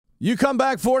You come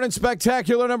back for it in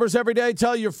spectacular numbers every day.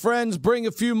 Tell your friends, bring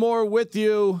a few more with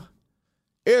you.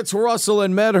 It's Russell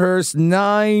and Medhurst,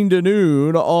 9 to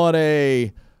noon on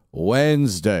a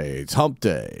Wednesday. It's hump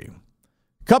day.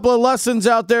 Couple of lessons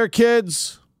out there,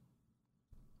 kids.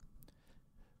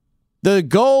 The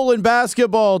goal in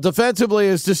basketball defensively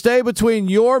is to stay between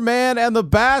your man and the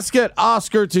basket,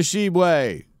 Oscar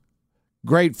Tshiebwe.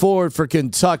 Great forward for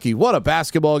Kentucky. What a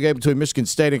basketball game between Michigan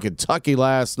State and Kentucky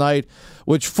last night,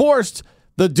 which forced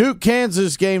the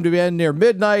Duke-Kansas game to end near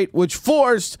midnight, which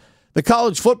forced the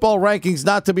college football rankings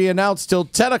not to be announced till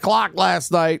 10 o'clock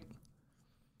last night.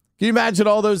 Can you imagine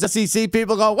all those SEC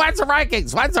people going, when's the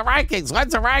rankings? When's the rankings?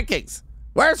 When's the rankings?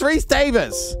 Where's Reese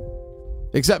Davis?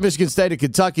 Except Michigan State and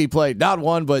Kentucky played not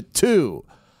one but two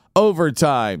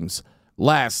overtimes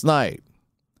last night.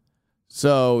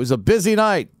 So it was a busy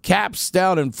night. Caps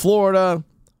down in Florida,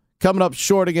 coming up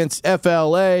short against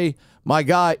FLA. My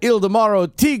guy,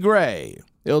 Ildemaro Tigre,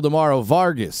 Ildemaro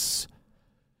Vargas,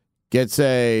 gets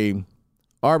a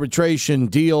arbitration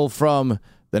deal from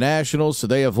the Nationals, so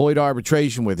they avoid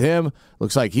arbitration with him.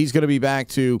 Looks like he's going to be back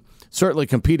to certainly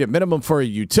compete at minimum for a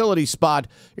utility spot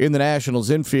in the Nationals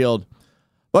infield.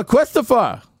 But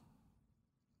Christopher,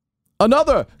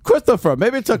 another Christopher,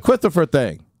 maybe it's a Christopher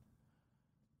thing.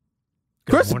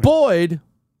 Chris Boyd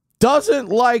doesn't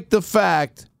like the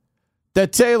fact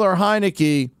that Taylor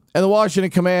Heineke and the Washington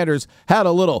Commanders had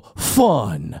a little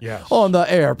fun on the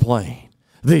airplane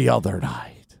the other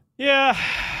night. Yeah,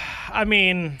 I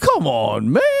mean... Come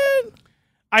on, man.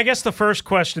 I guess the first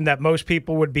question that most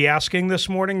people would be asking this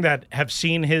morning that have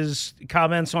seen his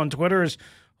comments on Twitter is,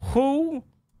 who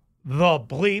the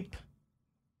bleep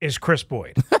is Chris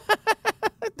Boyd?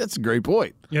 That's a great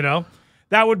point. You know?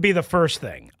 That would be the first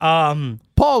thing.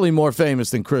 Paulie more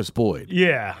famous than Chris Boyd.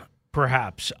 Yeah,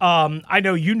 perhaps. I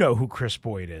know you know who Chris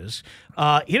Boyd is.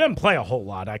 He doesn't play a whole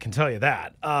lot, I can tell you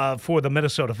that, for the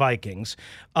Minnesota Vikings.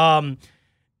 Yeah,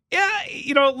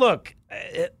 you know, look,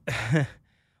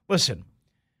 listen.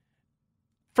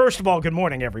 First of all, good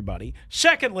morning, everybody.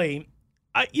 Secondly,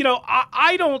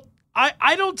 I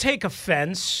don't take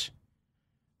offense.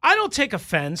 I don't take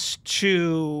offense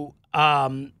to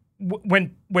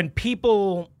when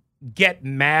people get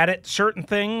mad at certain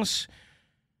things.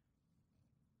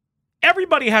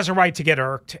 Everybody has a right to get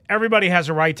irked. Everybody has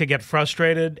a right to get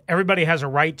frustrated. Everybody has a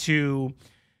right to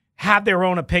have their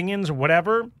own opinions or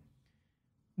whatever.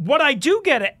 What I do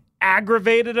get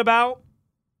aggravated about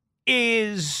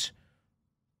is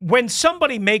when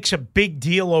somebody makes a big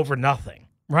deal over nothing,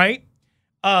 right?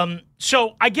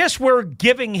 So I guess we're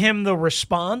giving him the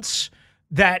response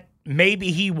that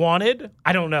maybe he wanted.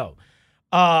 I don't know.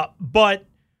 But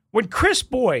when Chris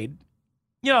Boyd,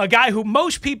 you know, a guy who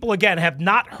most people, again, have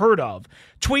not heard of,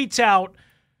 tweets out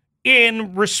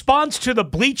in response to the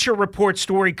Bleacher Report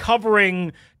story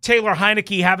covering Taylor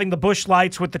Heineke having the Busch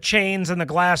Lights with the chains and the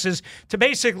glasses to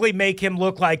basically make him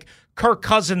look like Kirk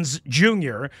Cousins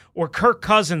Jr. or Kirk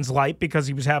Cousins Light because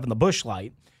he was having the Busch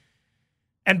Light.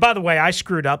 And by the way, I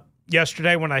screwed up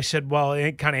yesterday when I said, well, it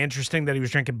ain't kind of interesting that he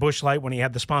was drinking Busch Light when he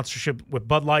had the sponsorship with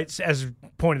Bud Light. As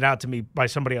pointed out to me by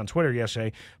somebody on Twitter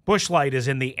yesterday, Busch Light is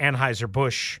in the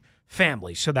Anheuser-Busch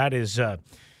family. So that is, I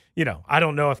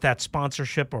don't know if that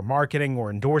sponsorship or marketing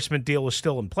or endorsement deal is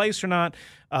still in place or not,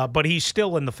 but he's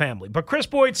still in the family. But Chris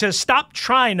Boyd says, stop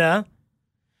trying to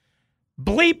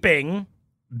bleeping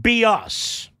be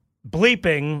us.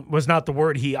 Bleeping was not the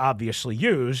word he obviously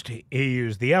used. He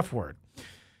used the F word.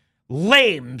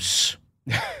 Lames.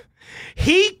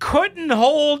 He couldn't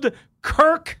hold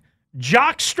Kirk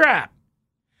jockstrap.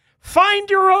 Find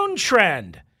your own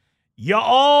trend. You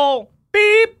all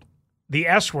beep, the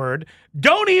S word,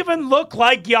 don't even look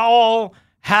like y'all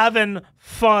having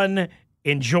fun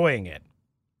enjoying it.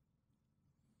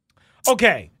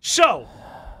 Okay, so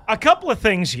a couple of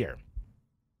things here.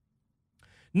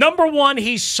 Number one,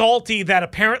 he's salty that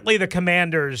apparently the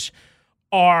Commanders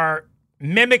are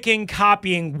mimicking,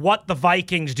 copying what the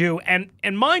Vikings do. And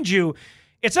mind you,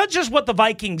 it's not just what the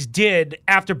Vikings did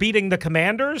after beating the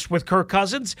Commanders with Kirk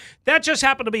Cousins. That just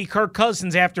happened to be Kirk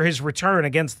Cousins after his return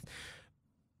against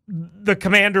the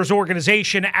Commanders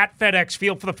organization at FedEx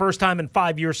Field for the first time in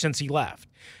 5 years since he left.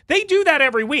 They do that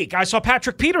every week. I saw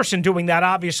Patrick Peterson doing that,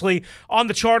 obviously, on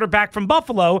the charter back from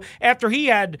Buffalo after he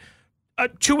had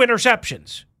 2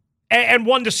 interceptions and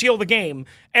one to seal the game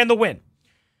and the win.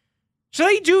 So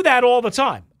they do that all the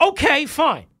time. Okay,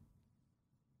 fine.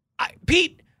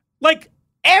 Pete, like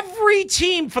every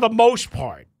team for the most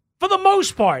part,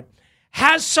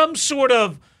 has some sort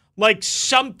of like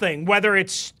something, whether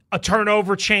it's a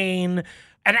turnover chain,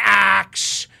 an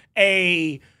axe,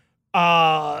 a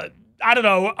I don't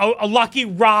know, a lucky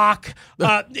rock,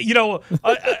 a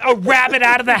rabbit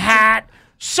out of the hat.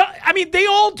 So, I mean, they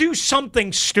all do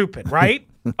something stupid, right?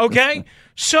 Okay?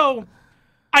 So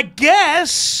I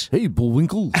guess. Hey,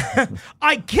 Bullwinkle.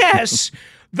 I guess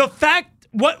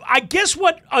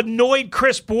what annoyed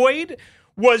Chris Boyd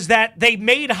was that they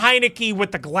made Heinicke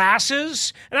with the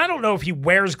glasses. And I don't know if he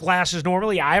wears glasses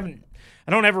normally. I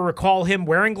don't ever recall him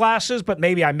wearing glasses, but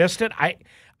maybe I missed it.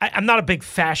 I'm not a big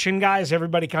fashion guy, as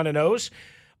everybody kind of knows.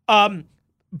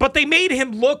 But they made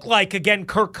him look like, again,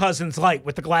 Kirk Cousins light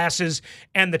with the glasses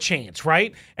and the chains,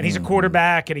 right? And he's a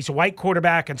quarterback, and he's a white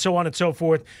quarterback, and so on and so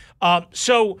forth.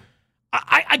 So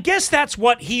I guess that's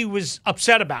what he was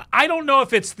upset about. I don't know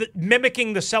if it's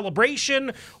mimicking the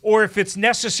celebration or if it's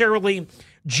necessarily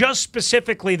just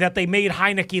specifically that they made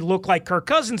Heinicke look like Kirk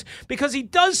Cousins, because he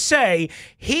does say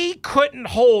he couldn't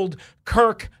hold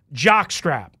Kirk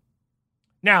jockstrap.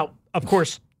 Now, of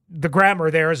course, the grammar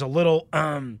there is a little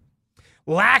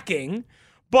lacking,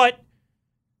 but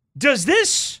does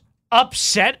this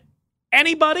upset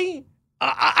anybody?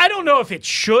 I don't know if it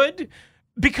should,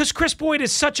 because Chris Boyd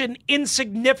is such an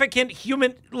insignificant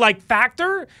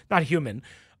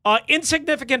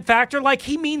insignificant factor, like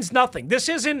he means nothing. This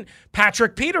isn't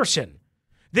Patrick Peterson.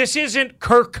 This isn't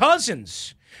Kirk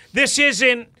Cousins. This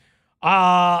isn't,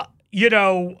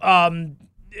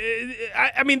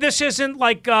 this isn't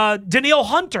like Danielle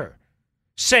Hunter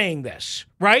saying this,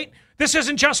 right? This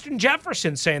isn't Justin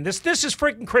Jefferson saying this. This is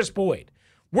freaking Chris Boyd.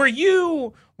 Were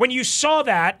you, when you saw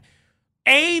that,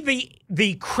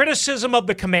 the criticism of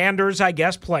the Commanders, I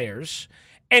guess, players,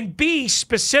 and B,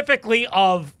 specifically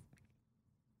of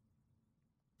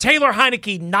Taylor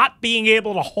Heinicke not being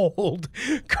able to hold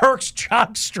Kirk's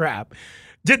jockstrap,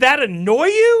 did that annoy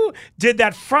you? Did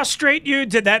that frustrate you?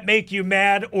 Did that make you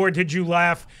mad? Or did you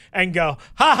laugh and go,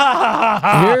 ha, ha, ha, ha,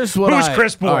 ha, who's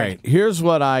Chris Boyd? All right, here's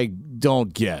what I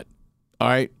don't get. All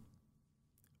right.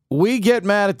 We get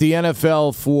mad at the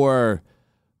NFL for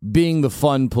being the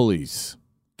fun police.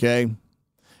 Okay.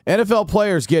 NFL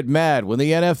players get mad when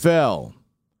the NFL,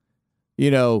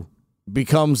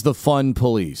 becomes the fun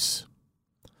police.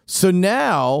 So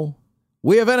now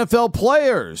we have NFL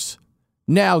players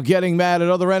now getting mad at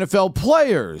other NFL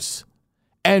players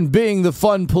and being the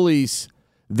fun police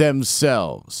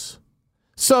themselves.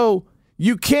 So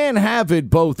you can't have it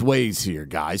both ways here,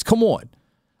 guys. Come on.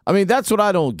 I mean, that's what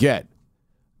I don't get.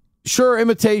 Sure,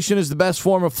 imitation is the best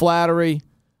form of flattery.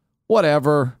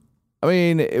 Whatever. I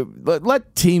mean,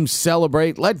 let teams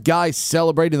celebrate. Let guys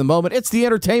celebrate in the moment. It's the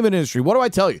entertainment industry. What do I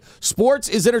tell you? Sports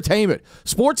is entertainment.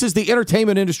 Sports is the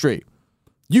entertainment industry.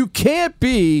 You can't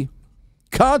be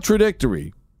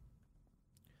contradictory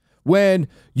when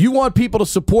you want people to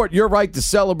support your right to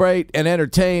celebrate and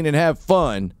entertain and have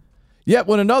fun, yet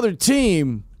when another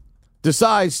team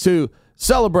decides to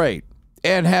celebrate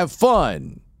and have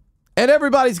fun, and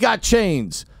everybody's got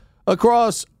chains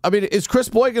across. I mean, is Chris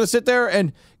Boyd going to sit there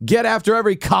and get after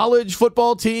every college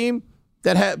football team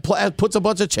that puts a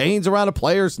bunch of chains around a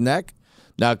player's neck?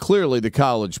 Now, clearly, the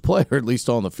college player, at least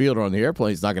on the field or on the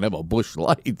airplane, is not going to have a Busch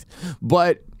Light.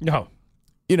 But, no,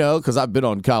 because I've been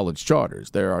on college charters.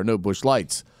 There are no Busch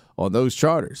Lights on those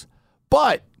charters.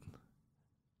 But,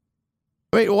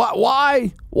 I mean,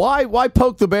 why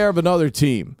poke the bear of another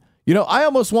team? I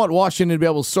almost want Washington to be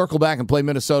able to circle back and play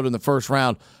Minnesota in the first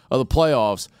round of the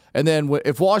playoffs. And then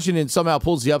if Washington somehow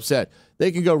pulls the upset, they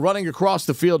can go running across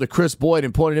the field to Chris Boyd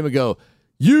and point at him and go,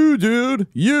 "You, dude,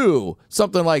 you,"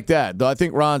 something like that. Though I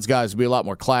think Ron's guys would be a lot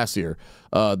more classier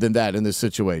than that in this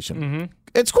situation. Mm-hmm.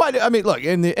 It's quite. I mean, look,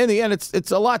 in the end,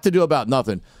 it's a lot to do about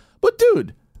nothing. But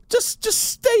dude, just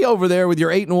stay over there with your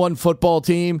 8-1 football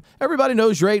team. Everybody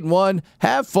knows you're 8-1.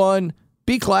 Have fun.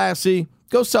 Be classy.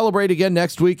 Go celebrate again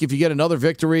next week if you get another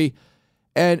victory,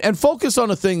 and focus on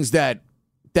the things that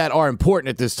are important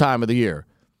at this time of the year.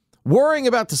 Worrying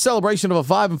about the celebration of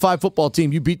a 5-5 football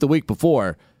team you beat the week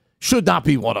before should not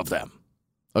be one of them,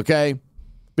 okay?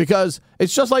 Because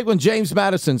it's just like when James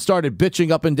Madison started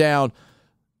bitching up and down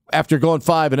after going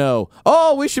 5-0.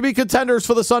 Oh, we should be contenders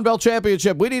for the Sun Belt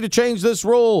Championship. We need to change this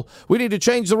rule. We need to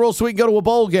change the rule so we can go to a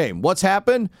bowl game. What's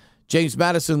happened? James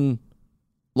Madison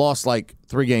lost like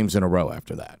 3 games in a row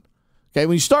after that. Okay,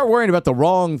 when you start worrying about the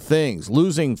wrong things,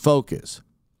 losing focus,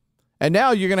 and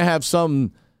now you're going to have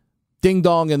some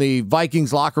ding-dong in the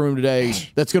Vikings locker room today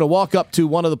that's going to walk up to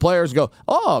one of the players and go,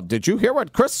 "Oh, did you hear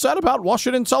what Chris said about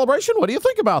Washington celebration? What do you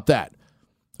think about that?"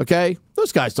 Okay,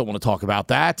 those guys don't want to talk about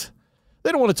that.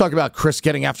 They don't want to talk about Chris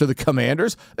getting after the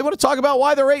Commanders. They want to talk about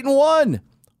why they're 8-1.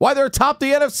 Why they're atop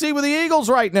the NFC with the Eagles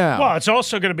right now. Well, it's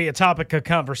also going to be a topic of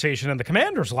conversation in the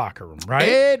Commanders' locker room,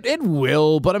 right? It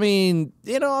will, but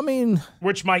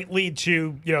which might lead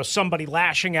to somebody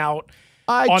lashing out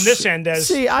on this end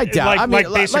as I doubt.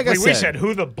 Basically we said,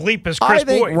 who the bleep is Chris Boyd?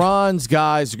 I think Ron's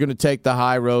guys are going to take the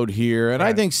high road here, and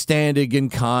I think Standig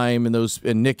and Keim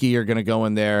and Nicky are going to go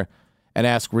in there and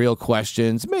ask real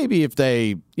questions. Maybe if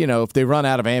they run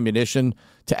out of ammunition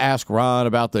to ask Ron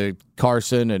about the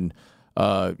Carson and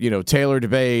Taylor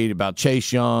debate, about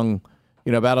Chase Young,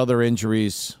 about other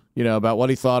injuries, about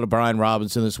what he thought of Brian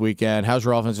Robinson this weekend. How's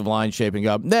your offensive line shaping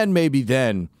up? Then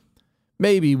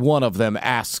maybe one of them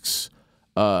asks,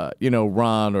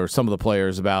 Ron or some of the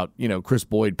players about, Chris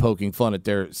Boyd poking fun at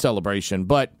their celebration.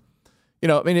 But,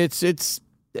 it's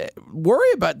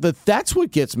worry about that's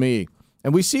what gets me.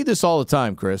 And we see this all the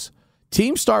time, Chris.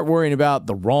 Teams start worrying about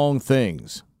the wrong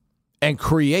things and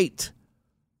create,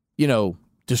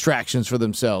 distractions for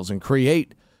themselves and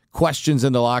create questions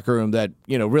in the locker room that,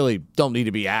 really don't need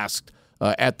to be asked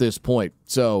at this point.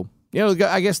 So,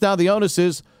 I guess now the onus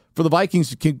is for the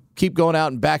Vikings to keep going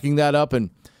out and backing that up,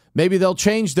 and maybe they'll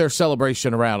change their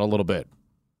celebration around a little bit.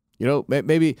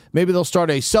 Maybe they'll start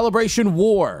a celebration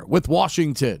war with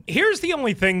Washington. Here's the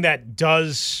only thing that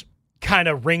does kind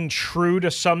of ring true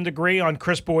to some degree on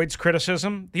Chris Boyd's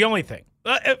criticism. The only thing.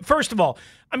 First of all,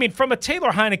 from a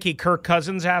Taylor Heineke, Kirk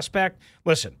Cousins aspect,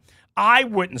 listen, I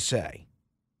wouldn't say,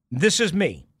 this is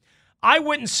me, I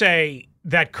wouldn't say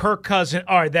that Kirk Cousins,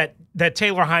 or that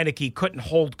Taylor Heineke couldn't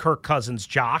hold Kirk Cousins'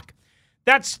 jock.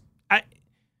 That's,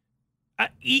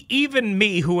 even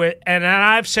me, and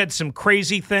I've said some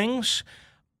crazy things,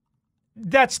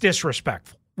 that's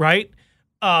disrespectful, right?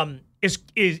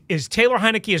 Is Taylor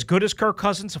Heineke as good as Kirk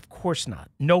Cousins? Of course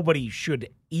not. Nobody should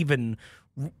even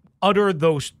utter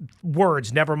those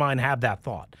words, never mind have that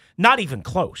thought. Not even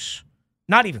close.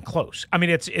 Not even close.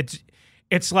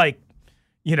 It's like,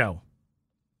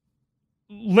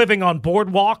 living on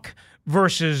boardwalk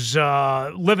versus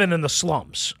living in the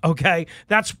slums, okay?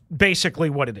 That's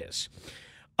basically what it is.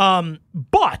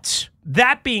 But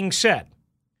that being said,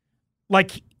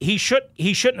 like he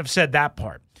shouldn't have said that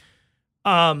part.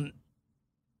 The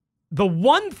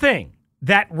one thing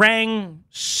that rang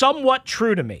somewhat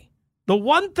true to me,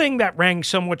 remember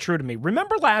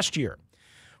last year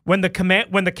when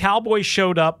the Cowboys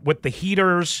showed up with the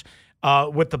heaters,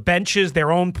 with the benches, their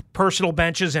own personal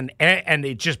benches, and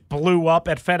it just blew up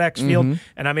at FedEx Field.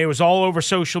 And it was all over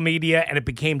social media, and it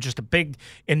became just a big,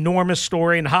 enormous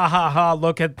story. And ha,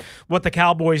 look at what the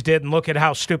Cowboys did, and look at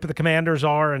how stupid the Commanders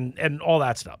are, and all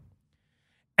that stuff.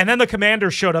 And then the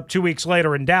Commanders showed up 2 weeks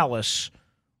later in Dallas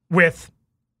with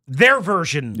their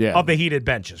version of the heated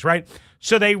benches, right?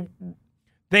 So they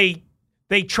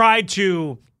tried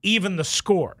to even the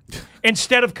score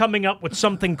instead of coming up with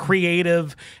something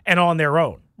creative and on their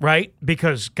own, right?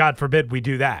 Because God forbid we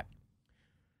do that.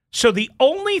 So the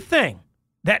only thing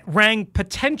that rang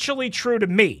potentially true to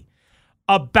me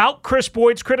about Chris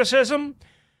Boyd's criticism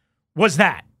was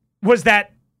that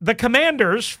the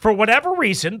Commanders, for whatever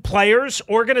reason, players,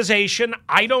 organization,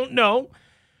 I don't know,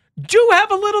 do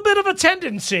have a little bit of a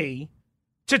tendency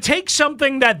to take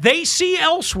something that they see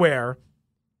elsewhere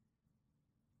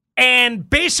and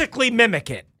basically mimic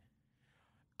it.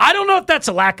 I don't know if that's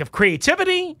a lack of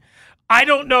creativity. I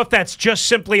don't know if that's just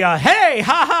simply a, hey,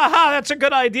 ha, that's a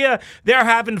good idea. They're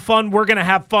having fun. We're going to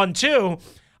have fun too.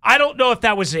 I don't know if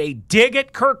that was a dig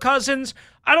at Kirk Cousins.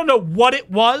 I don't know what it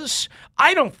was.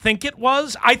 I don't think it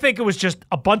was. I think it was just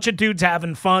a bunch of dudes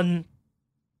having fun.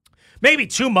 Maybe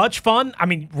too much fun.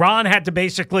 Ron had to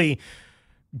basically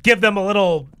give them a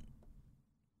little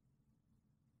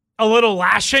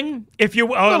lashing, if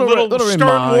you a little stern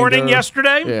reminder. Warning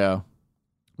yesterday. Yeah.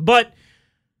 But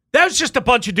that was just a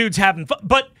bunch of dudes having fun.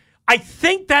 But I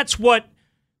think that's what,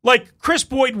 like, Chris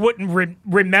Boyd wouldn't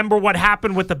remember what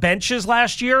happened with the benches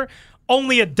last year.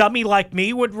 Only a dummy like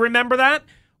me would remember that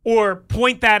or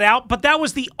point that out. But that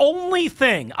was the only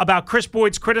thing about Chris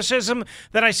Boyd's criticism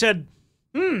that I said,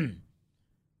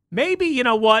 maybe, you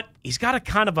know what? He's got a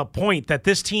kind of a point that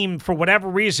this team, for whatever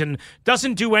reason,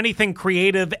 doesn't do anything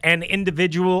creative and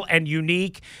individual and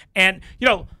unique. And,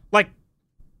 like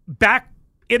back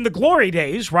in the glory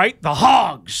days, right? The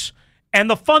Hogs and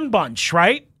the Fun Bunch,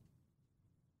 right?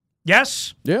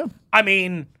 Yes? Yeah.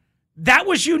 That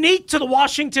was unique to the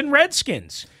Washington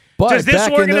Redskins. But does this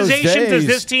organization, does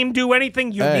this team do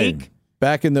anything unique? Hey,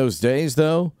 back in those days,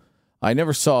 though, I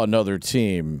never saw another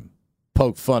team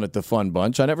poke fun at the Fun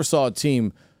Bunch. I never saw a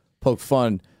team poke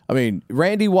fun.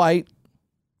 Randy White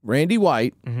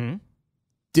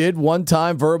did one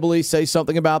time verbally say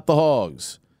something about the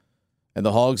Hogs. And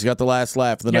the Hogs got the last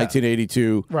laugh in the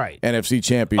 1982 NFC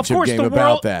Championship game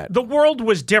about that. The world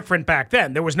was different back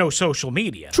then. There was no social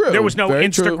media. True. There was no Very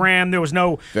Instagram. true. There was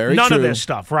none of this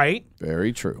stuff, right?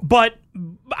 Very true. But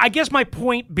I guess my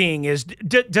point being is,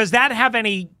 does that have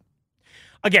any...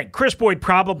 Again, Chris Boyd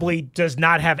probably does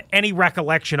not have any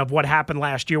recollection of what happened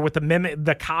last year with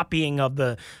the copying of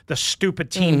the stupid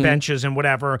team benches and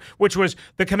whatever, which was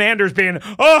the Commanders being,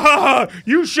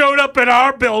 you showed up in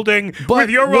our building with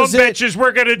your own benches.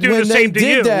 We're going to do the same to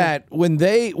you. When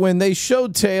they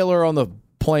showed Taylor on the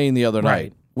plane the other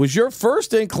night, was your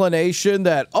first inclination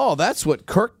that, that's what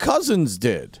Kirk Cousins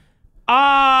did?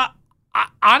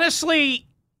 Honestly...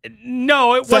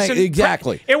 No, it wasn't.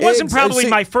 Exactly. It wasn't probably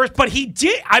my first, but he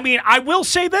did. I mean, I will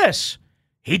say this.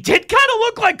 He did kind of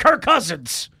look like Kirk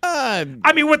Cousins.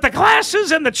 I mean, with the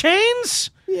glasses and the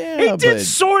chains. Yeah, he did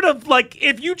sort of like,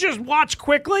 if you just watch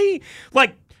quickly,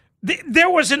 like there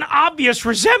was an obvious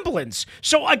resemblance.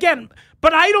 So again,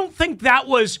 but I don't think that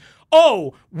was,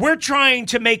 we're trying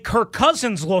to make Kirk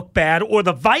Cousins look bad or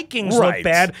the Vikings look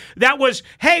bad. That was,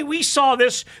 hey, we saw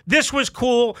this. This was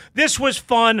cool. This was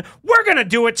fun. We're going to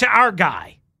do it to our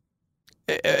guy.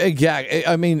 Exactly.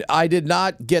 I mean, I did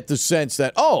not get the sense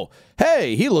that,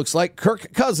 hey, he looks like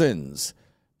Kirk Cousins.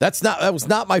 That was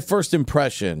not my first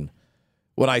impression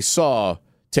when I saw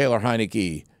Taylor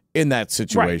Heinicke in that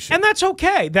situation. Right. And that's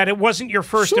okay that it wasn't your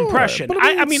first impression.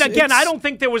 I mean, again, I don't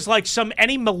think there was like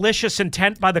any malicious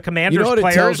intent by the Commanders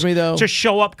players to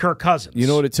show up Kirk Cousins. You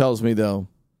know what it tells me, though?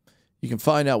 You can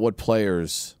find out what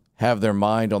players have their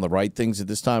mind on the right things at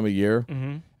this time of year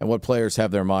and what players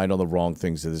have their mind on the wrong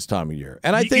things at this time of year.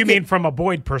 And I think you mean from a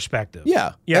Boyd perspective.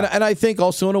 Yeah. And I think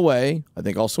also in a way,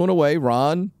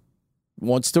 Ron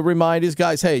wants to remind his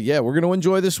guys, hey, we're going to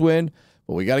enjoy this win.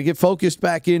 But we got to get focused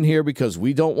back in here because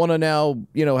we don't want to now,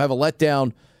 have a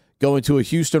letdown go into a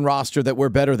Houston roster that we're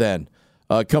better than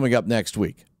coming up next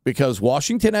week. Because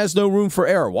Washington has no room for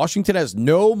error. Washington has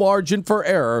no margin for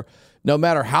error. No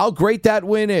matter how great that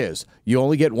win is, you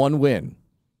only get one win.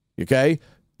 Okay?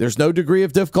 There's no degree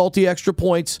of difficulty, extra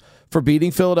points for beating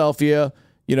Philadelphia.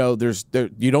 You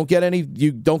don't get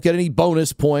any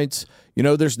bonus points.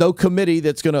 There's no committee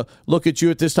that's going to look at you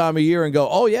at this time of year and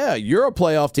go, you're a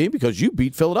playoff team because you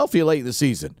beat Philadelphia late in the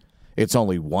season. It's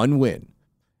only one win,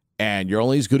 and you're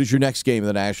only as good as your next game in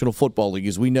the National Football League,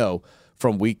 as we know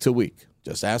from week to week.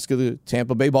 Just ask the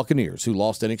Tampa Bay Buccaneers, who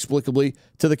lost inexplicably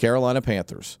to the Carolina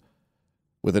Panthers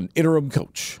with an interim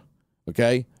coach,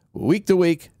 okay, week to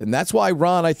week. And that's why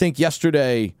Ron, I think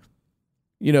yesterday,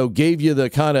 gave you the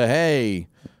kind of, hey,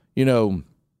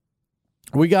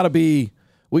 we got to be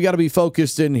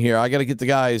focused in here. I got to get the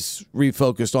guys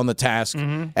refocused on the task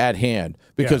at hand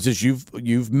because as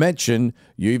you've mentioned,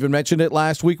 you even mentioned it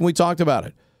last week when we talked about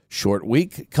it. Short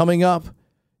week coming up,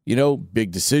 big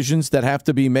decisions that have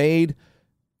to be made.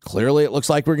 Clearly, it looks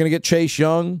like we're going to get Chase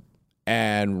Young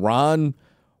and Ron.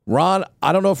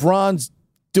 I don't know if Ron's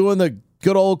doing the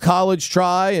good old college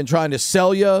try and trying to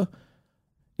sell you,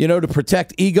 to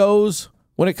protect egos.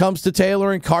 When it comes to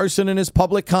Taylor and Carson and his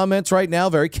public comments right now,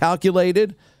 very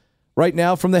calculated right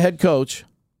now from the head coach.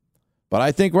 But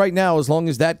I think right now, as long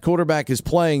as that quarterback is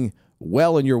playing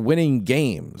well and you're winning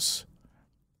games,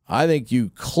 I think you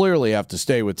clearly have to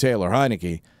stay with Taylor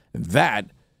Heinicke.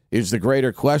 That is the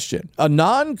greater question. A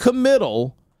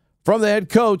non-committal from the head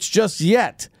coach just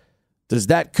yet. Does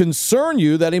that concern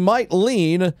you that he might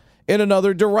lean in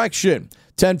another direction?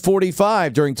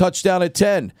 10:45 during Touchdown at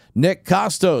 10. Nick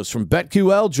Costos from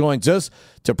BetQL joins us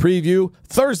to preview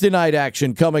Thursday night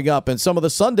action coming up and some of the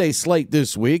Sunday slate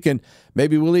this week. And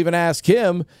maybe we'll even ask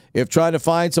him if trying to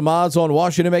find some odds on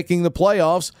Washington making the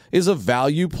playoffs is a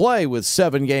value play with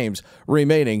 7 games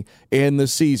remaining in the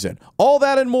season. All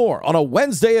that and more on a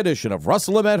Wednesday edition of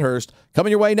Russell and Medhurst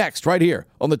coming your way next right here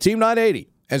on the Team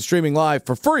 980 and streaming live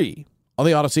for free on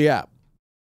the Odyssey app.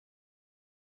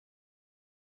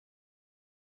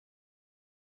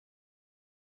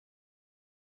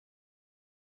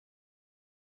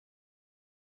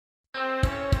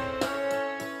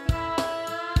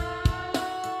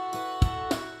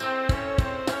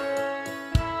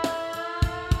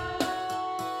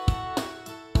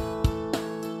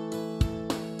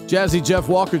 Jazzy Jeff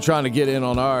Walker trying to get in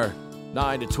on our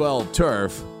 9 to 12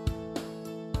 turf.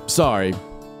 Sorry.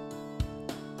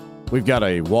 We've got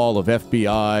a wall of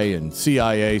FBI and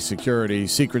CIA security,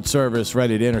 Secret Service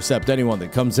ready to intercept anyone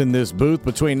that comes in this booth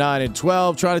between 9 and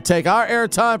 12, trying to take our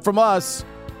airtime from us.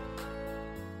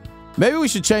 Maybe we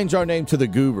should change our name to the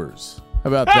Goobers.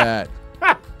 How about that?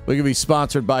 We could be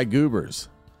sponsored by Goobers.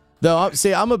 Though,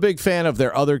 see, I'm a big fan of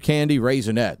their other candy,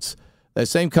 Raisinets. That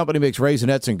same company makes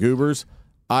Raisinets and Goobers.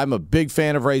 I'm a big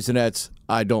fan of Raisinets.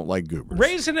 I don't like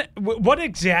goobers. What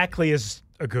exactly is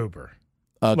a goober?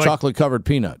 Chocolate-covered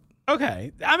peanut.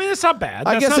 Okay. I mean, it's not bad.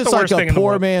 I guess it's like a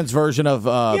poor man's version of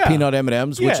peanut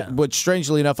M&Ms, which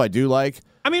strangely enough I do like.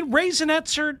 I mean,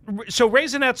 raisinets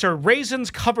are raisins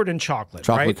covered in chocolate,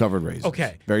 right? Chocolate-covered raisins.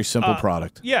 Okay. Very simple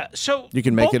product. Yeah, so... You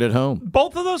can make it at home.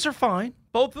 Both of those are fine.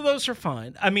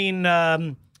 I mean,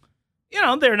 they're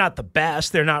not the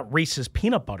best. They're not Reese's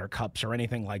peanut butter cups or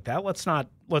anything like that. Let's not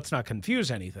confuse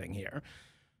anything here.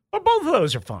 But both of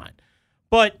those are fine.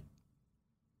 But...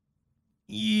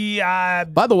 yeah.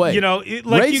 By the way,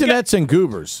 Raisinets and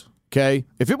Goobers, okay?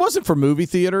 If it wasn't for movie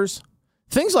theaters,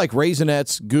 things like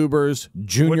Raisinets, Goobers,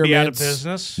 Junior Mints, Mints, out of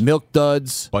business. Milk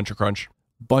Duds, Bunch of Crunch.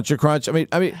 I mean,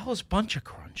 What the hell is Bunch of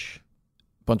Crunch?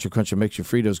 Bunch of Crunch that makes your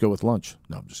Fritos go with lunch.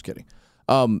 No, I'm just kidding.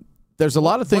 There's a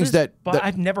lot of things that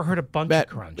I've never heard of Bunch Matt,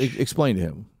 of Crunch. Explain to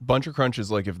him. Bunch of Crunch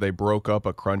is like if they broke up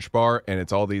a Crunch bar and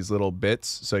it's all these little bits,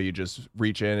 so you just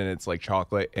reach in and it's like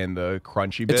chocolate and the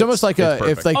crunchy bits. It's almost like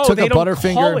if they took they a don't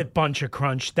Butterfinger. call it Bunch of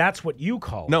Crunch. That's what you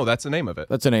call it. No, that's the name of it.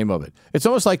 That's the name of it. It's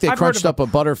almost like they I've crunched heard up a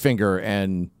Butterfinger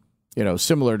and,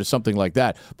 similar to something like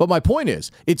that. But my point is,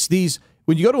 it's these,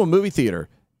 when you go to a movie theater,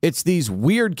 it's these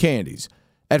weird candies.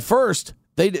 At first,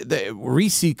 they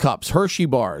Reese cups, Hershey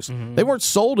bars, they weren't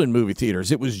sold in movie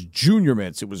theaters. It was Junior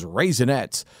Mints. It was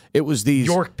Raisinets. It was these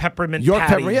York peppermint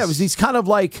patties. Yeah, it was these kind of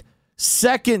like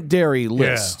secondary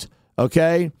list. Yeah.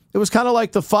 Okay? It was kind of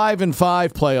like the 5-5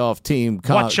 playoff team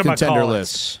contender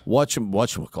list.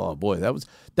 Whatchamacallit. Boy, that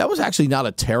was actually not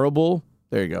a terrible.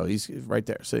 There you go. He's right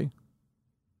there. See?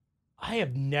 I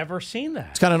have never seen that.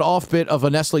 It's kind of an off bit of a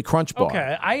Nestle Crunch bar.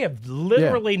 Okay. I have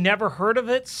literally never heard of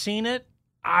it, seen it.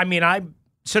 I mean,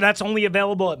 so that's only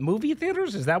available at movie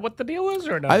theaters? Is that what the deal is,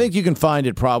 or no? I think you can find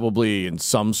it probably in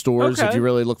some stores if you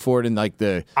really look for it in like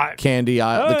the candy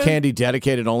aisle, the candy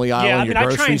dedicated only aisle in your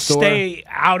grocery store. I try and stay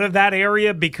out of that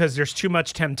area because there's too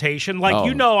much temptation. Like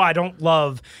I don't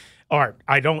love, or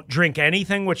I don't drink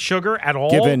anything with sugar at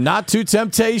all. Given not to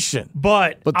temptation,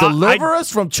 but deliver us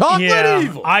from chocolate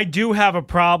evil. I do have a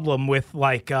problem with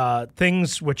like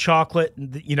things with chocolate,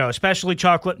 especially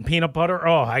chocolate and peanut butter.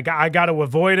 Oh, I got to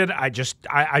avoid it. I just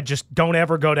don't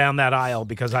ever go down that aisle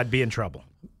because I'd be in trouble.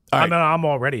 Right. I'm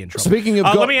already in trouble. Speaking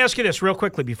of, let me ask you this real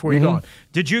quickly before you go on.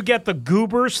 Did you get the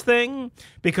goobers thing?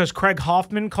 Because Craig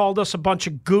Hoffman called us a bunch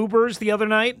of goobers the other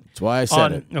night. That's why I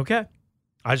said it. Okay,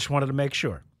 I just wanted to make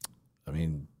sure. I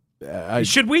mean,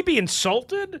 should we be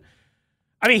insulted?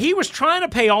 I mean, he was trying to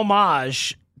pay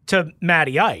homage to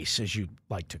Matty Ice, as you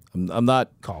like to. I'm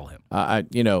not call him. I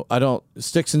don't.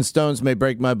 Sticks and stones may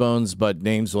break my bones, but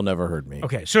names will never hurt me.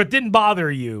 Okay, so it didn't bother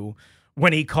you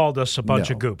when he called us a bunch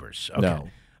of goobers. Okay. No.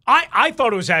 I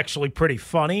thought it was actually pretty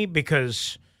funny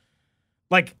because,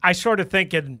 like, I started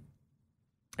thinking,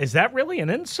 is that really an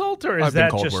insult, or is I've that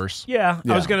been called just worse? Yeah,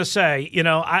 I was going to say,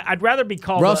 I'd rather be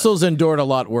called. Russell's endured a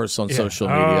lot worse on social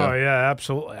media. Oh yeah,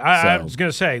 absolutely. I was going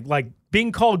to say, like,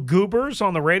 being called goobers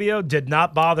on the radio did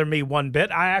not bother me one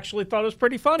bit. I actually thought it was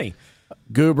pretty funny.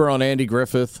 Goober on Andy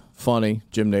Griffith, funny.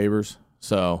 Jim Neighbors.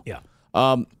 So yeah.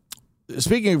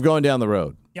 Speaking of going down the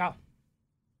road, yeah.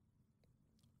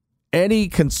 Any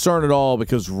concern at all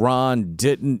because Ron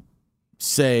didn't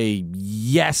say,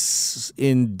 yes,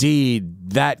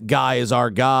 indeed, that guy is our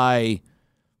guy.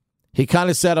 He kind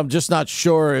of said, I'm just not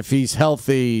sure if he's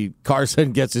healthy.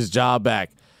 Carson gets his job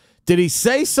back. Did he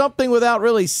say something without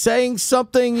really saying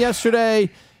something yesterday?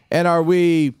 And are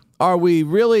we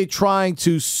really trying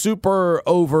to super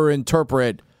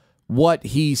overinterpret what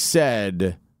he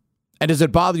said? And does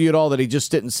it bother you at all that he just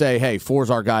didn't say, hey,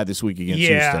 Four's our guy this week against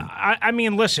Houston? Yeah, I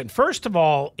mean, listen, first of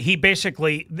all, he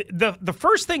basically, the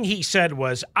first thing he said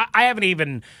was, I haven't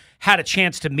even had a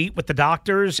chance to meet with the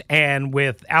doctors and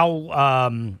with Al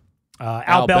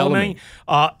Bellamy.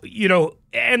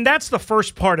 And that's the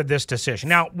first part of this decision.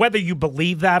 Now, whether you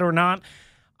believe that or not,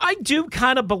 I do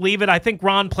kind of believe it. I think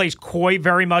Ron plays coy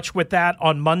very much with that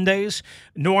on Mondays,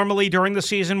 normally during the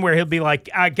season, where he'll be like,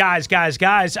 guys,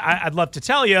 I'd love to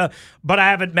tell you, but I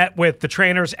haven't met with the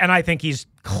trainers, and I think he's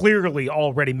clearly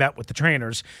already met with the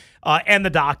trainers and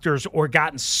the doctors or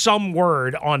gotten some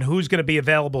word on who's going to be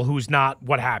available, who's not,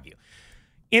 what have you.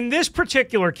 In this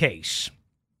particular case,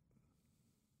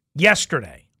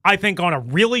 yesterday, I think on a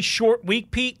really short week,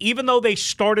 Pete, even though they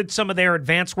started some of their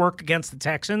advanced work against the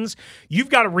Texans, you've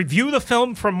got to review the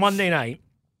film from Monday night.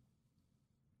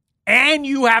 And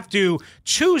you have to,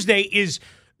 Tuesday is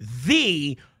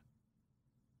the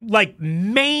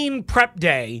main prep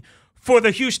day for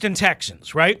the Houston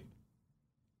Texans, right?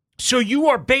 So you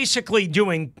are basically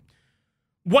doing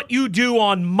what you do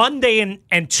on Monday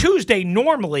and Tuesday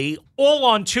normally, all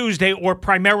on Tuesday or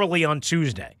primarily on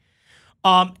Tuesday.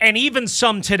 and even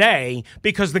some today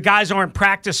because the guys aren't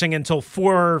practicing until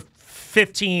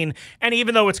 4:15, and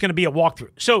even though it's going to be a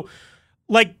walkthrough. So,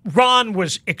 like, Ron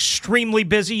was extremely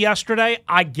busy yesterday.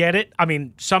 I get it. I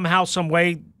mean, somehow, some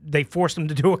way, they forced him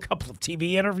to do a couple of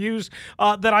TV interviews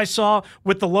that I saw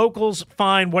with the locals.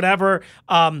 Fine, whatever.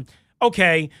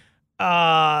 Okay,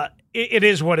 it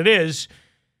is what it is.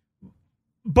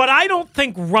 But I don't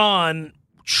think Ron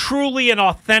truly and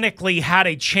authentically had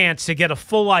a chance to get a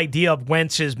full idea of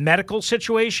Wentz's medical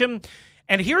situation.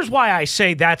 And here's why I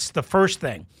say that's the first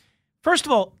thing. First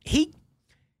of all,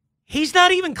 he's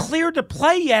not even cleared to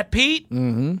play yet, Pete.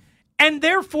 Mm-hmm. And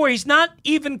therefore, he's not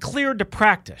even cleared to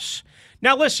practice.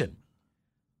 Now, listen,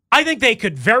 I think they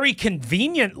could very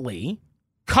conveniently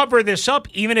cover this up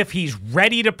even if he's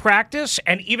ready to practice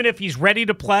and even if he's ready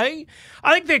to play.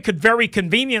 I think they could very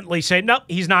conveniently say, no,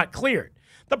 he's not cleared.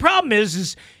 The problem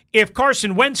is if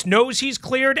Carson Wentz knows he's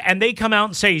cleared and they come out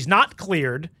and say he's not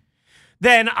cleared,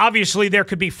 then obviously there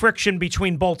could be friction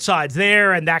between both sides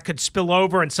there, and that could spill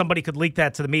over, and somebody could leak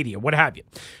that to the media, what have you.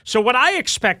 So what I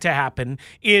expect to happen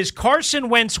is Carson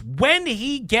Wentz, when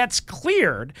he gets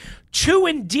cleared to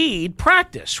indeed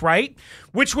practice, right,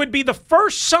 which would be the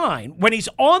first sign when he's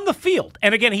on the field,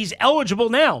 and again, he's eligible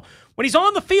now. When he's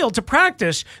on the field to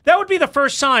practice, that would be the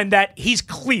first sign that he's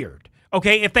cleared,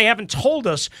 okay, if they haven't told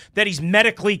us that he's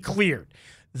medically cleared.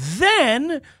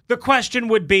 Then the question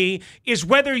would be is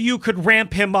whether you could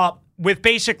ramp him up with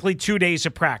basically 2 days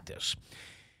of practice.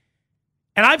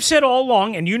 And I've said all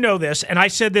along, and you know this, and I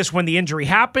said this when the injury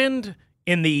happened,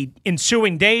 in the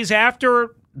ensuing days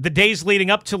after, the days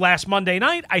leading up to last Monday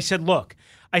night, I said, look,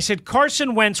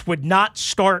 Carson Wentz would not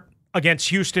start against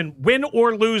Houston, win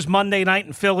or lose Monday night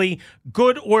in Philly,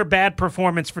 good or bad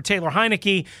performance for Taylor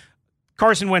Heinicke.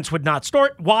 Carson Wentz would not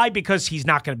start. Why? Because he's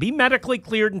not going to be medically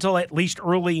cleared until at least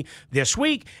early this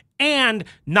week, and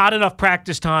not enough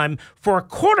practice time for a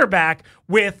quarterback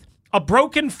with a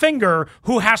broken finger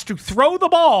who has to throw the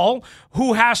ball,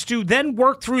 who has to then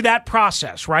work through that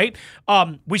process, right?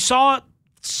 We saw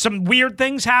some weird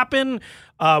things happen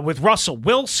with Russell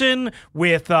Wilson,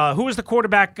 with who was the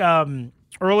quarterback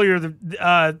earlier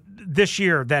this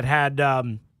year that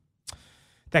had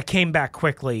that came back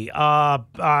quickly.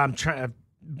 I'm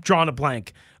drawing a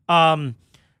blank.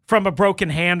 From a broken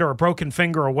hand or a broken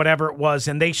finger or whatever it was,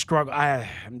 and they struggle.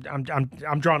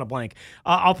 I'm drawing a blank.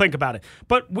 I'll think about it.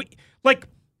 But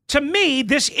to me, and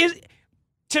this is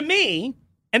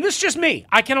just me.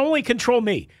 I can only control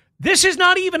me. This is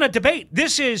not even a debate.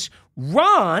 This is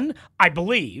Ron, I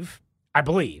believe,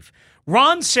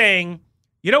 Ron saying,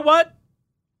 you know what?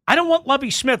 I don't want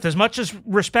Lovie Smith, as much as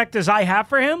respect as I have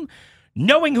for him,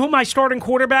 knowing who my starting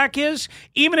quarterback is,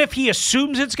 even if he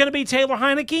assumes it's going to be Taylor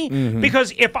Heinicke,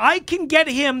 because if I can get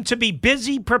him to be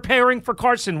busy preparing for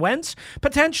Carson Wentz,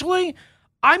 potentially,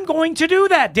 I'm going to do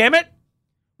that, damn it.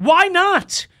 Why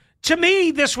not? To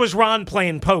me, this was Ron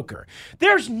playing poker.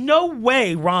 There's no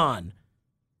way Ron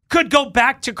could go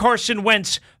back to Carson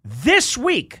Wentz this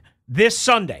week, this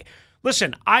Sunday.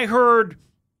 Listen, I heard...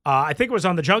 I think it was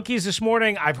on the Junkies this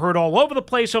morning. I've heard all over the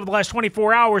place over the last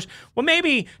 24 hours. Well,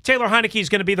 maybe Taylor Heinicke is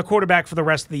going to be the quarterback for the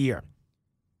rest of the year.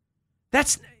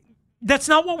 That's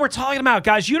not what we're talking about,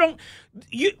 guys. You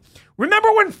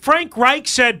remember when Frank Reich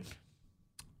said,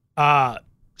 Sam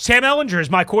Ehlinger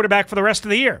is my quarterback for the rest of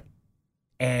the year?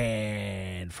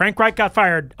 And Frank Reich got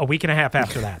fired a week and a half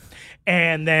after that.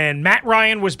 And then Matt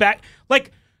Ryan was back.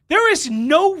 There is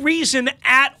no reason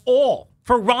at all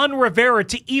for Ron Rivera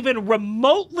to even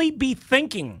remotely be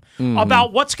thinking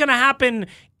about what's going to happen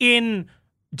in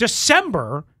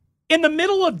December, in the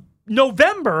middle of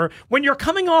November, when you're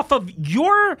coming off of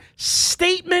your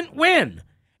statement win,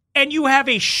 and you have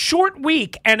a short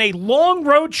week and a long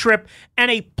road trip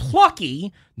and a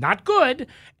plucky, not good,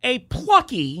 a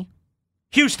plucky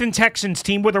Houston Texans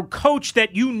team with a coach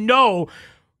that you know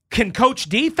can coach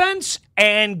defense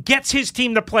and gets his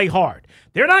team to play hard.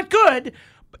 They're not good.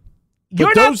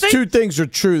 But those two things are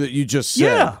true that you just said.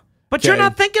 Yeah, but you're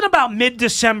not thinking about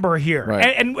mid-December here. Right.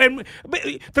 And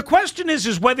the question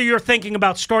is whether you're thinking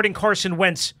about starting Carson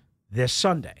Wentz this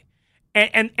Sunday.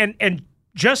 And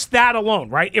just that alone,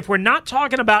 right? If we're not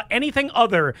talking about anything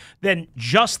other than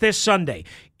just this Sunday,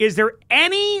 is there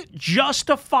any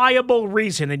justifiable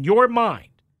reason in your mind,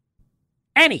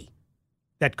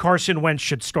 that Carson Wentz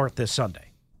should start this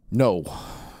Sunday? No.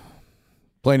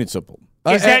 Plain and simple.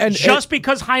 Is that just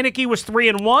because Heinicke was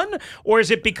 3-1, or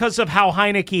is it because of how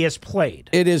Heinicke has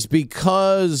played? It is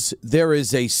because there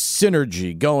is a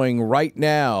synergy going right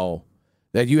now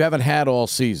that you haven't had all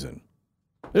season.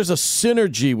 There's a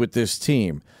synergy with this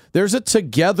team. There's a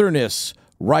togetherness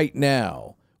right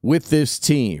now with this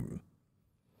team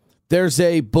There's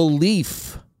a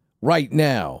belief right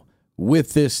now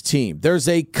with this team. There's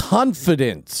a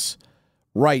confidence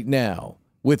right now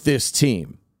with this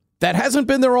team that hasn't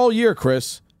been there all year,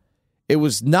 Chris. It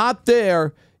was not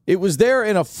there. It was there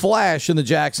in a flash in the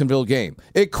Jacksonville game.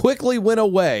 It quickly went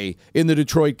away in the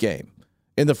Detroit game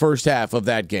in the first half of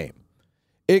that game.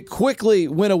 It quickly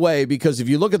went away because if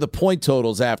you look at the point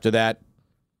totals after that,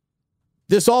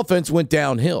 this offense went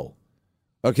downhill,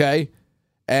 okay?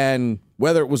 And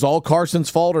whether it was all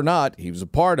Carson's fault or not, he was a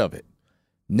part of it.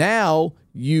 Now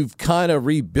you've kind of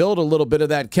rebuilt a little bit of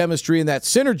that chemistry and that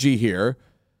synergy here.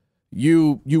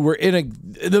 You were in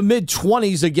the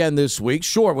mid-20s again this week.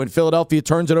 Sure, when Philadelphia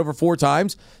turns it over 4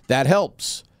 times, that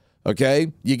helps,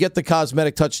 okay? You get the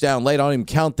cosmetic touchdown late, I don't even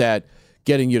count that,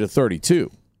 getting you to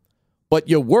 32. But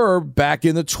you were back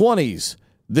in the 20s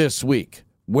this week,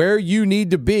 where you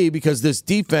need to be because this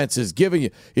defense is giving you.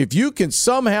 If you can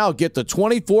somehow get to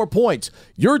 24 points,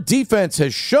 your defense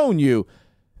has shown you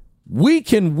we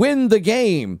can win the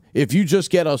game if you just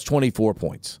get us 24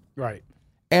 points. Right.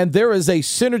 And there is a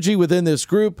synergy within this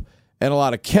group and a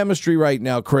lot of chemistry right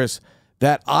now, Chris,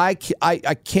 that I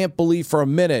can't believe for a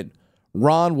minute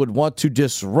Ron would want to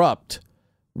disrupt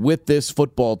with this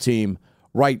football team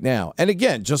right now. And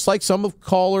again, just like some of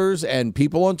callers and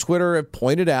people on Twitter have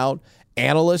pointed out,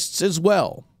 analysts as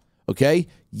well, okay?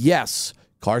 Yes,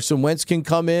 Carson Wentz can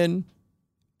come in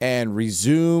and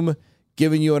resume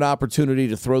giving you an opportunity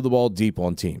to throw the ball deep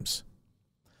on teams.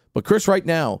 But Chris, right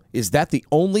now, is that the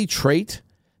only trait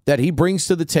that he brings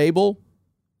to the table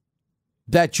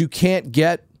that you can't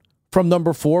get from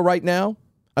number 4 right now?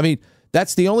 I mean,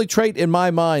 that's the only trait in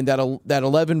my mind that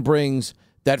 11 brings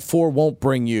that 4 won't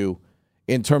bring you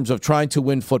in terms of trying to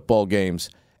win football games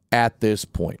at this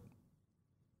point.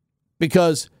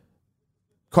 Because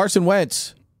Carson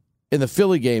Wentz in the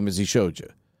Philly game, as he showed you,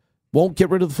 won't get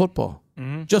rid of the football.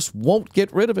 Mm-hmm. Just won't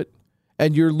get rid of it.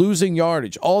 And you're losing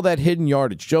yardage, all that hidden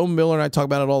yardage. Joe Miller and I talk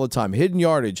about it all the time. Hidden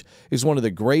yardage is one of the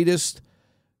greatest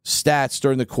stats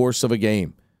during the course of a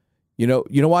game. You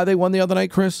know why they won the other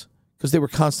night, Chris? Because they were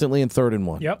constantly in 3rd and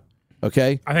 1. Yep.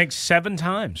 Okay? I think 7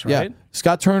 times, right? Yeah.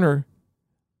 Scott Turner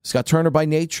by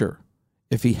nature,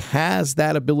 if he has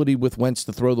that ability with Wentz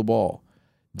to throw the ball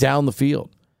down the field,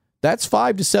 that's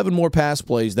 5 to 7 more pass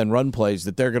plays than run plays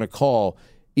that they're going to call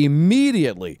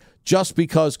immediately just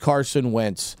because Carson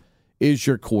Wentz is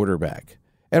your quarterback.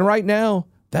 And right now,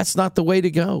 that's not the way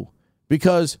to go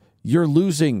because you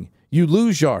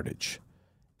lose yardage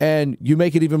and you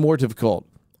make it even more difficult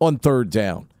on 3rd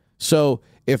down. So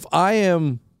if I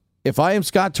am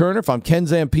Scott Turner, if I'm Ken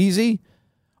Zampese,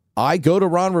 I go to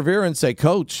Ron Rivera and say,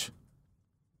 Coach,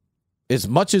 as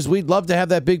much as we'd love to have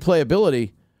that big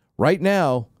playability, right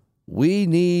now we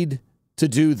need to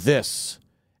do this.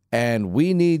 And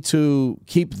we need to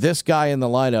keep this guy in the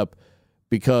lineup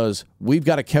because we've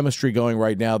got a chemistry going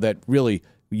right now that really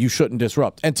you shouldn't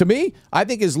disrupt. And to me, I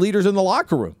think as leaders in the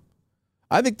locker room,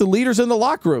 I think the leaders in the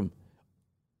locker room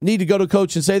need to go to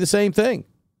coach and say the same thing.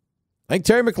 I think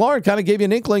Terry McLaurin kind of gave you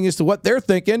an inkling as to what they're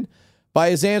thinking by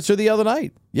his answer the other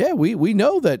night. Yeah, we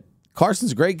know that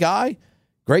Carson's a great guy,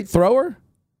 great thrower.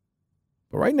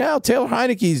 But right now, Taylor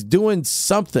Heineke's doing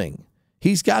something.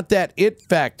 He's got that it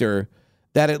factor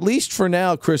that at least for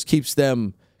now, Chris, keeps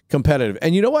them competitive.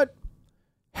 And you know what?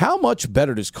 How much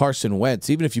better does Carson Wentz,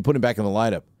 even if you put him back in the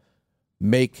lineup,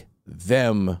 make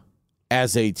them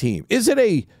as a team? Is it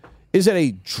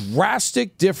a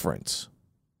drastic difference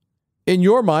in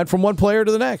your mind from one player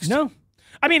to the next? No.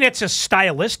 I mean, it's a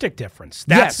stylistic difference.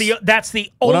 That's the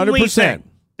only 100%. thing.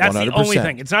 That's 100%. the only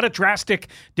thing. It's not a drastic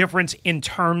difference in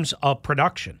terms of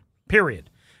production, period.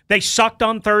 They sucked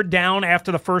on 3rd down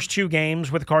after the first 2 games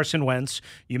with Carson Wentz.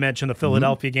 You mentioned the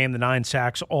Philadelphia game, the 9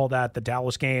 sacks, all that, the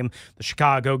Dallas game, the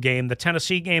Chicago game, the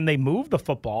Tennessee game. They moved the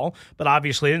football, but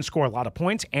obviously didn't score a lot of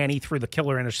points. And he threw the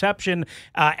killer interception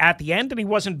at the end, and he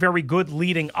wasn't very good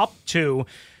leading up to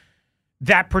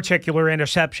that particular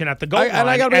interception at the goal line. And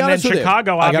I gotta be honest with you.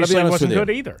 Chicago obviously wasn't good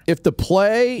either. If the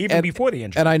play even before the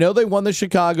injury. And I know they won the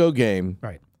Chicago game.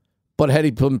 Right. But had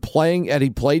he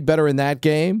played better in that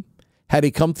game, had he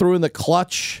come through in that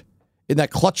clutch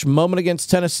moment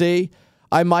against Tennessee,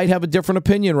 I might have a different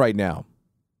opinion right now.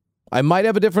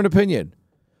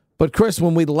 But Chris,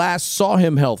 when we last saw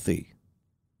him healthy,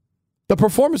 the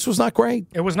performance was not great.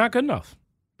 It was not good enough.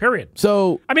 Period.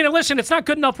 So, I mean, listen, it's not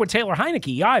good enough with Taylor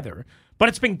Heineke either, but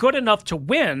it's been good enough to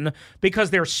win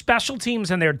because their special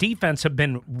teams and their defense have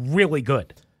been really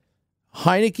good.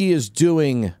 Heineke is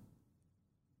doing,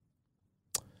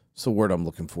 what's the word I'm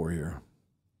looking for here?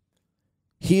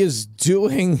 He is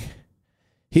doing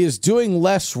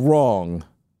less wrong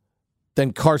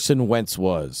than Carson Wentz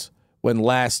was when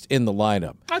last in the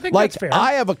lineup. I think that's fair.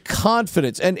 I have a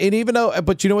confidence, and even though,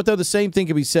 but you know what, though? The same thing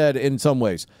can be said in some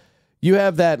ways. You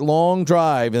have that long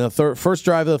drive in the first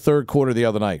drive of the third quarter the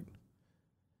other night,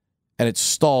 and it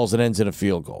stalls and ends in a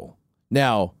field goal.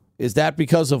 Now, is that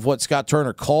because of what Scott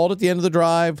Turner called at the end of the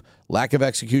drive? Lack of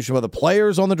execution by the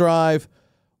players on the drive?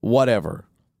 Whatever.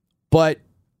 But,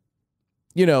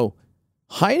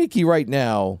 Heinicke right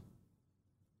now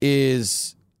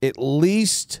is at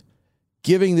least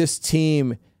giving this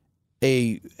team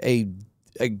a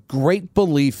great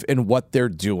belief in what they're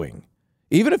doing,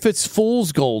 even if it's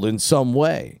fool's gold in some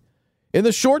way. In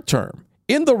the short term,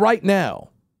 in the right now,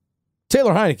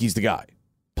 Taylor Heinicke's the guy,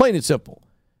 plain and simple.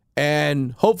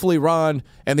 And hopefully Ron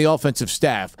and the offensive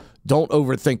staff don't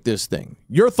overthink this thing.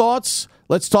 Your thoughts?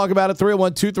 Let's talk about it.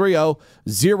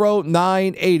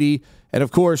 301-230-0980. And,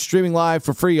 of course, streaming live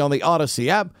for free on the Odyssey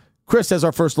app. Chris has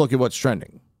our first look at what's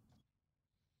trending.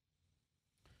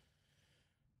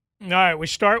 All right, we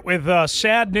start with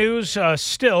sad news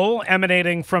still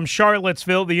emanating from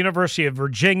Charlottesville. The University of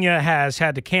Virginia has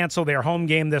had to cancel their home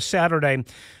game this Saturday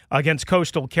against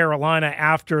Coastal Carolina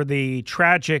after the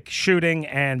tragic shooting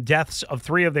and deaths of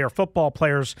 3 of their football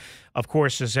players. Of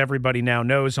course, as everybody now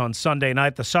knows, on Sunday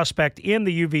night, the suspect in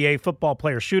the UVA football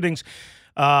player shootings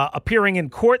appearing in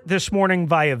court this morning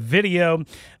via video.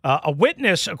 A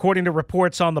witness, according to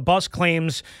reports on the bus,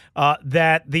 claims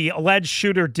that the alleged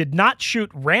shooter did not shoot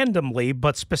randomly,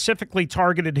 but specifically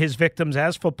targeted his victims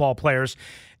as football players,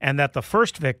 and that the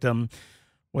first victim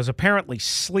was apparently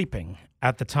sleeping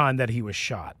at the time that he was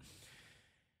shot.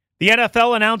 The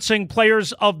NFL announcing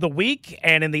players of the week,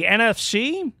 and in the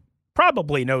NFC,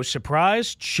 probably no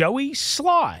surprise, Joey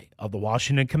Sly of the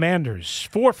Washington Commanders.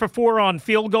 4 for 4 on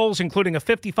field goals, including a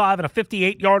 55 and a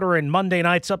 58-yarder in Monday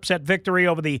night's upset victory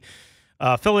over the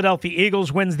Philadelphia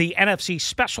Eagles. Wins the NFC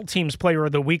Special Teams Player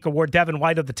of the Week award. Devin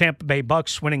White of the Tampa Bay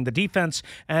Bucks winning the defense.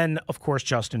 And, of course,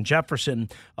 Justin Jefferson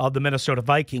of the Minnesota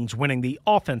Vikings winning the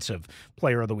Offensive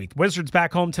Player of the Week. Wizards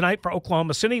back home tonight for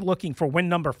Oklahoma City, looking for win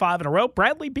number 5 in a row.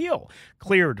 Bradley Beal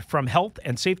cleared from health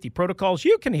and safety protocols.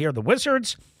 You can hear the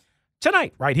Wizards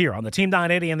tonight, right here on the Team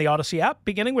 980 and the Odyssey app,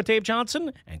 beginning with Dave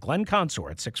Johnson and Glenn Consor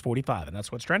at 6:45, and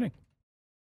that's what's trending.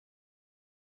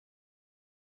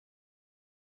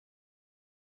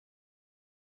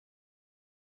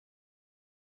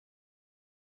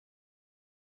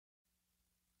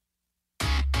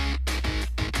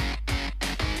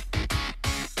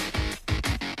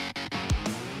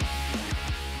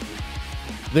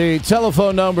 The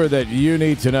telephone number that you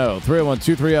need to know,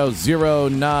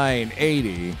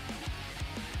 301-230-0980.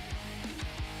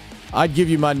 I'd give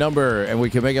you my number, and we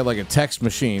could make it like a text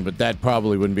machine, but that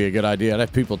probably wouldn't be a good idea. I'd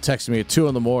have people text me at 2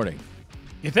 in the morning.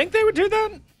 You think they would do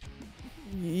that?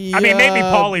 Yeah. I mean, maybe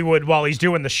Paulie would while he's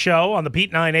doing the show on the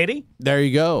Pete 980. There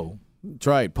you go. That's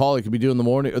right. Paulie could be doing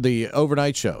the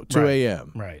overnight show, 2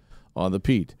 a.m. Right. On the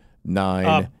Pete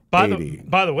 980.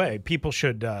 By the way, people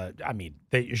should,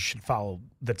 they should follow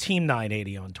the Team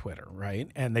 980 on Twitter, right?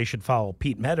 And they should follow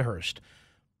Pete Medhurst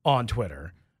on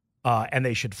Twitter. And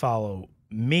they should follow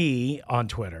me on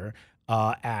Twitter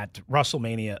at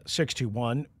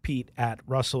Russellmania621, Pete at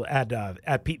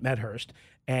Pete Medhurst,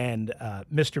 and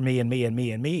Mr. Me and Me and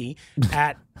Me and Me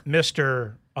at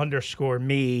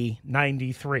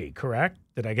Mr_me93, correct?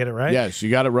 Did I get it right? Yes, you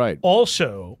got it right.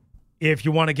 Also, if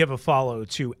you want to give a follow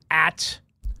to at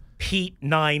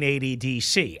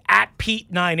Pete980DC, at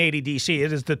Pete980DC.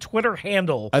 It is the Twitter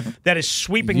handle that is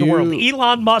sweeping the world.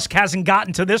 Elon Musk hasn't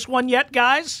gotten to this one yet,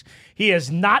 guys. He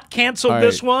has not canceled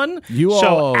this one.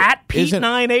 At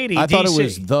Pete980DC. I thought it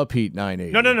was the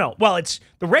Pete980. No. Well, it's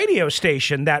the radio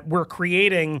station that we're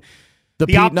creating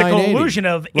the optical illusion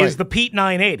of is the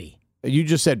Pete980. You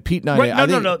just said Pete980. Right,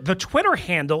 no. The Twitter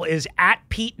handle is at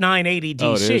Pete980DC.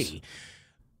 Oh, it is?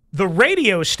 The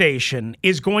radio station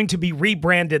is going to be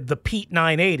rebranded the Pete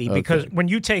 980 because when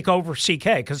you take over CK,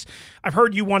 because I've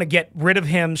heard you want to get rid of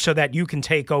him so that you can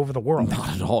take over the world. Not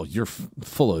at all. You're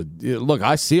full of look.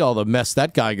 I see all the mess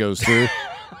that guy goes through.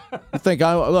 I think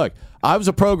I was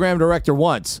a program director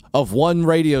once of one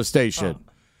radio station.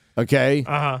 Okay,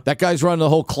 that guy's running the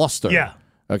whole cluster. Yeah.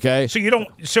 Okay.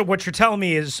 So what you're telling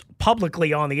me is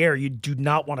publicly on the air, you do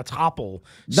not want to topple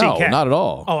CK. No, not at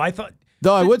all. Oh, I thought.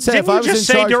 Though I would say if I was in charge... Didn't you just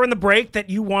say during the break that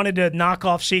you wanted to knock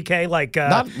off CK like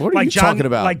what are you talking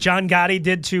about? Like John Gotti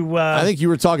did to... I think you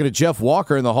were talking to Jeff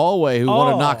Walker in the hallway who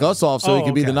wanted to knock us off so he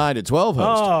could be the 9 to 12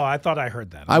 host. Oh, I thought I heard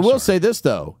that. I will say this,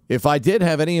 though. If I did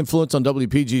have any influence on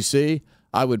WPGC,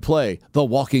 I would play The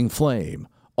Walking Flame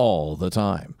all the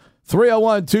time.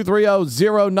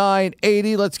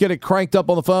 301-230-0980. Let's get it cranked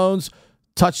up on the phones.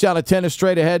 Touchdown at 10 is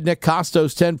straight ahead. Nick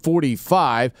Costos,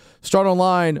 10:45. Start on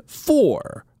line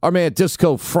 4. Our man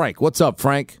Disco Frank. What's up,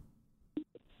 Frank?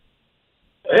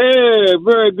 Hey,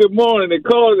 very good morning. They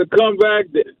call it a comeback,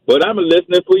 but I'm a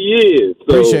listener for years.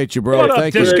 So. Appreciate you, bro. What up,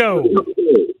 Thank Disco?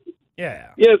 you.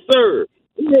 Yeah. Yes, sir.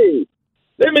 Hey,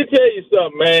 let me tell you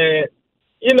something, man.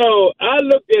 You know, I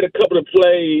looked at a couple of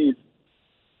plays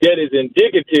that is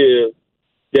indicative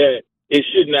that it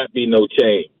should not be no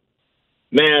change.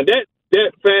 Now, that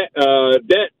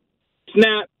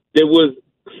snap that was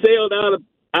sailed out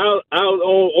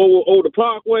over the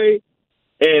Parkway,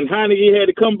 and Heineke had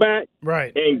to come back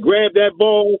Right. and grab that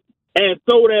ball and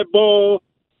throw that ball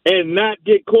and not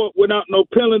get caught without no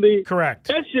penalty. Correct.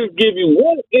 That should give you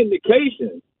one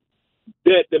indication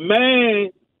that the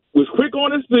man was quick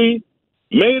on his feet,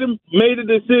 made a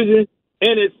decision,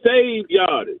 and it saved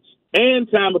yardage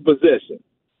and time of possession.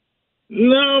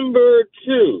 Number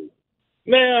 2.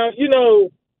 Now, you know,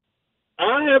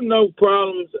 I have no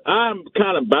problems. I'm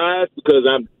kind of biased because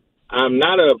I'm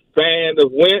not a fan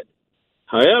of Wentz.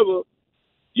 However,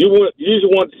 you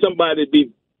usually want somebody to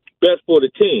be best for the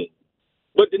team.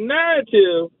 But the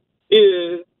narrative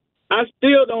is I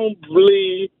still don't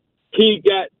believe he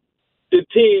got the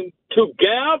team to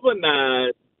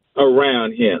galvanize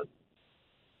around him.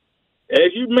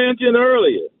 As you mentioned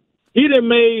earlier, he done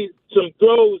made some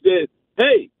throws that,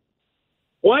 hey,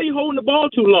 why are you holding the ball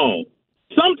too long?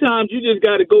 Sometimes you just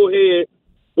got to go ahead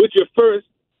with your first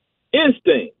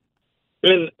instinct.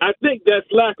 And I think that's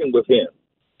lacking with him.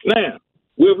 Now,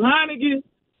 with Heineke,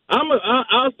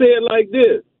 I'll say it like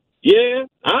this. Yeah,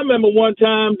 I remember one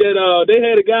time that they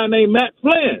had a guy named Matt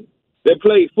Flynn that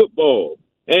played football,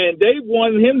 and they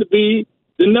wanted him to be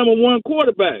the number 1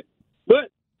 quarterback. But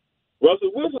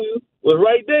Russell Wilson was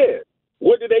right there.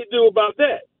 What did they do about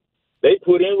that? They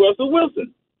put in Russell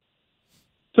Wilson.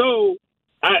 So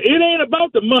it ain't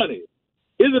about the money.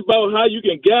 It's about how you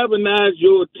can galvanize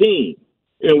your team.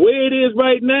 And where it is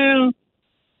right now,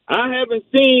 I haven't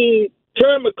seen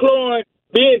Terry McLaurin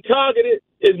being targeted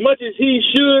as much as he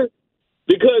should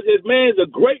because his man's a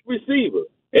great receiver.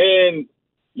 And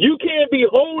you can't be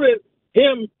holding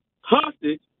him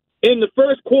hostage in the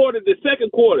first quarter, the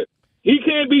second quarter. He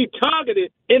can't be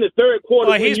targeted in the third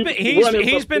quarter. Well, he's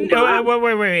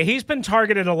been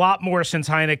targeted a lot more since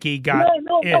Heineke got in.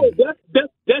 No.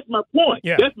 That's my point.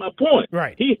 Yeah. That's my point.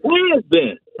 Right. He has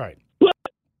been. Right. But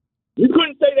you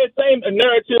couldn't say that same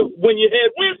narrative when you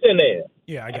had Wentz in there.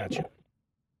 Yeah, I got you.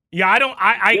 Yeah,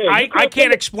 I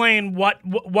can't explain what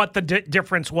the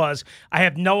difference was. I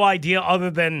have no idea other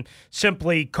than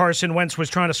simply Carson Wentz was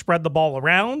trying to spread the ball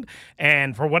around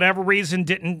and for whatever reason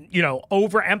didn't,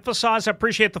 overemphasize. I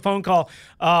appreciate the phone call,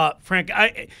 Frank.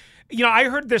 I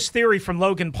heard this theory from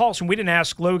Logan Paulson. We didn't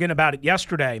ask Logan about it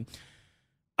yesterday.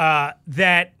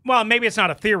 Maybe it's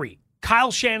not a theory.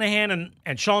 Kyle Shanahan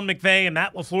and Sean McVay and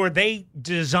Matt LaFleur, they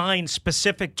design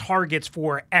specific targets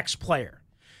for X player.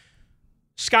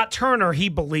 Scott Turner, he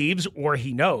believes, or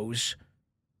he knows,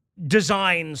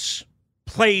 designs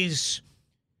plays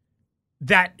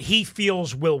that he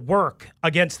feels will work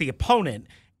against the opponent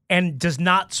and does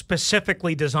not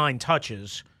specifically design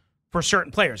touches for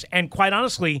certain players. And quite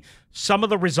honestly, some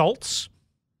of the results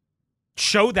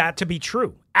show that to be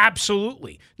true.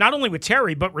 Absolutely. Not only with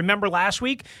Terry, but remember last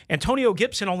week, Antonio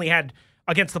Gibson only had,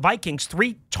 against the Vikings,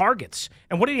 3 targets.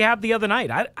 And what did he have the other night?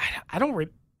 I don't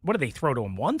what did they throw to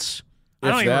him once? I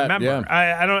don't even remember. Yeah.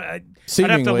 I'd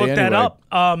have to look that up.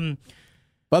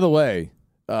 By the way,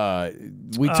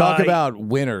 we talk about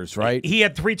winners, right? He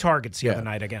had 3 targets the other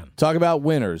night again. Talk about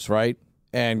winners, right?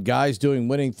 And guys doing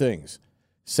winning things.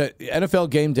 NFL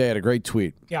Game Day had a great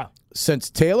tweet. Yeah. Since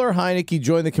Taylor Heineke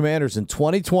joined the Commanders in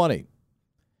 2020,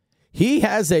 he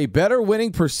has a better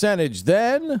winning percentage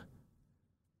than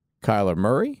Kyler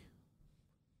Murray,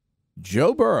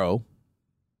 Joe Burrow,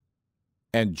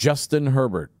 and Justin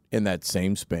Herbert in that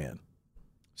same span.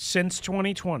 Since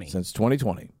 2020. Since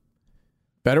 2020.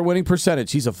 Better winning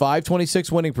percentage. He's a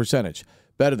 .526 winning percentage.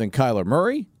 Better than Kyler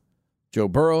Murray, Joe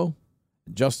Burrow,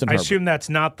 and Justin Herbert. I assume that's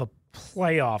not the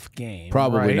playoff game.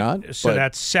 Probably right? not. So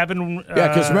that's 7. Yeah,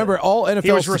 because remember, all NFL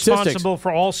he was statistics, responsible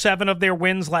for all 7 of their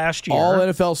wins last year. All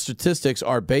NFL statistics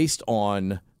are based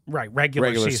on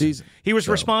regular season. He was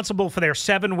responsible for their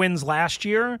 7 wins last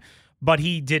year, but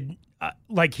he did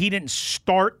he didn't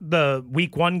start the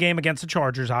week 1 game against the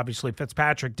Chargers. Obviously,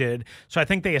 Fitzpatrick did. So I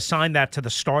think they assigned that to the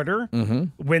starter.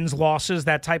 Wins, losses,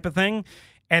 that type of thing.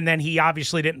 And then he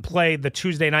obviously didn't play the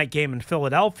Tuesday night game in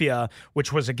Philadelphia,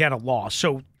 which was, again, a loss.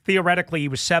 So theoretically, he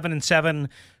was 7-7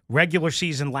 regular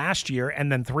season last year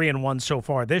and then 3-1 so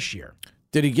far this year.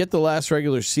 Did he get the last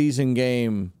regular season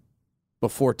game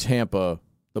before Tampa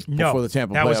before the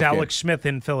Tampa that was playoff game. Alex Smith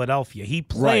in Philadelphia. He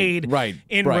played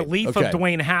in relief of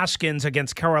Dwayne Haskins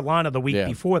against Carolina the week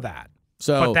before that.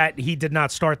 But he did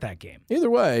not start that game. Either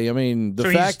way, I mean,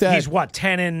 the fact that he's what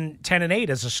 10-8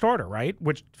 as a starter, right?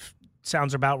 Which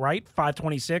sounds about right.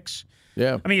 526.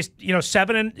 Yeah. I mean, he was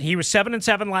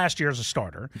 7-7 last year as a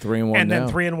starter. 3-1 and then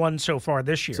now. 3-1 so far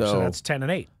this year. So that's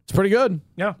 10-8. It's pretty good.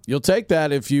 Yeah. You'll take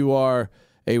that if you are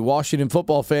a Washington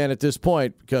football fan at this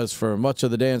point, because for much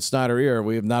of the Dan Snyder era,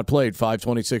 we have not played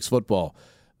 526 football.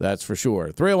 That's for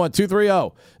sure.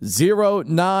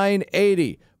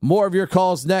 301-230-0980. More of your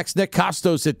calls next. Nick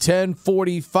Costos at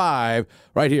 10:45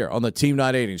 right here on the Team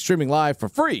 980. Streaming live for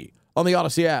free on the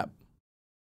Odyssey app.